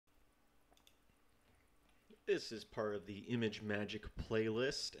This is part of the Imagemagick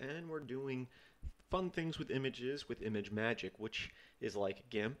playlist, and we're doing fun things with images with Imagemagick, which is like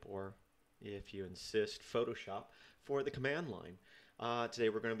GIMP, or if you insist, Photoshop, for the command line. Today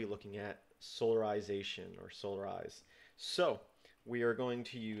we're going to be looking at solarization, or Solarize. So, we are going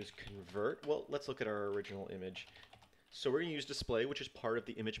to use convert. Well, let's look at our original image. So we're going to use display, which is part of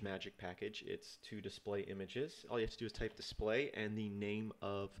the Imagemagick package. It's to display images. All you have to do is type display and the name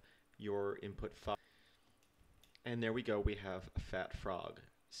of your input file. And there we go, we have a fat frog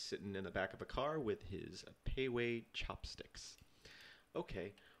sitting in the back of a car with his payway chopsticks.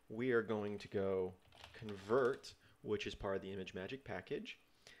 Okay, we are going to go convert, which is part of the Imagemagick package,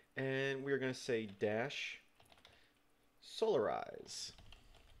 and we're going to say dash solarize.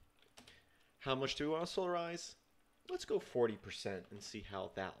 How much do we want to solarize? Let's go 40% and see how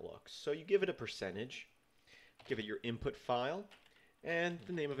that looks. So you give it a percentage, give it your input file, and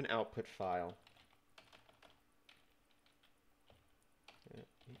the name of an output file.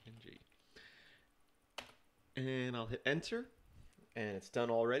 And I'll hit enter, and it's done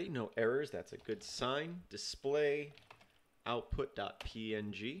already. No errors, that's a good sign. Display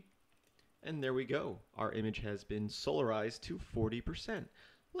output.png, and there we go. Our image has been solarized to 40%.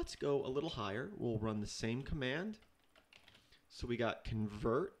 Let's go a little higher. We'll run the same command. So we got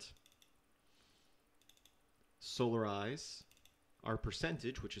convert, solarize, our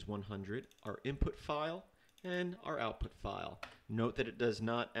percentage, which is 100, our input file, and our output file. Note that it does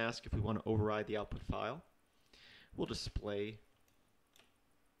not ask if we want to override the output file. We'll display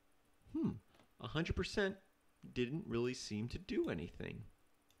 100% didn't really seem to do anything.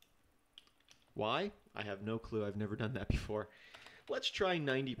 Why? I have no clue. I've never done that before. Let's try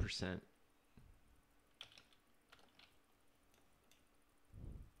 90%.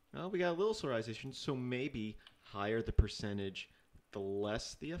 Well, we got a little solarization, so maybe higher the percentage, the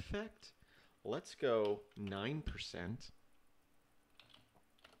less the effect. Let's go 9%.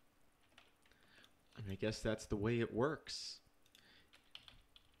 And I guess that's the way it works.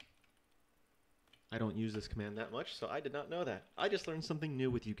 I don't use this command that much, so I did not know that. I just learned something new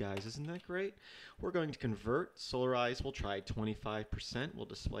with you guys. Isn't that great? We're going to convert. Solarize, we'll try 25%. We'll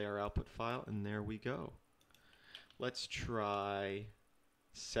display our output file, and there we go. Let's try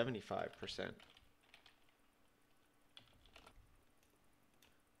 75%.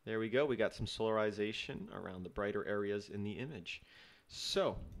 There we go. We got some solarization around the brighter areas in the image.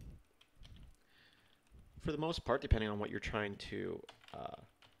 So, for the most part, depending on what you're trying to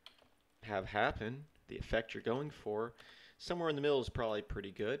have happen, the effect you're going for, somewhere in the middle is probably pretty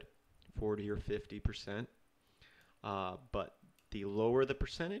good, 40 or 50%. But the lower the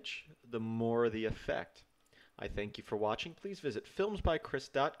percentage, the more the effect. I thank you for watching. Please visit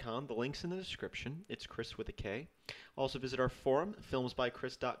filmsbychris.com. The link's in the description. It's Chris with a K. Also visit our forum,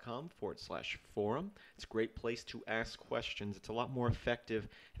 filmsbychris.com/forum. It's a great place to ask questions. It's a lot more effective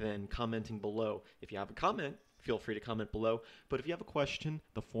than commenting below. If you have a comment, feel free to comment below. But if you have a question,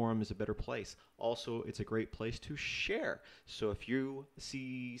 the forum is a better place. Also, it's a great place to share. So if you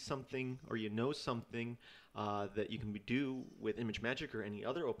see something or you know something that you can do with Imagemagick or any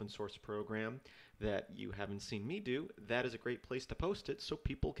other open source program that you haven't seen me do, that is a great place to post it so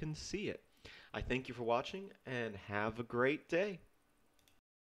people can see it. I thank you for watching, and have a great day.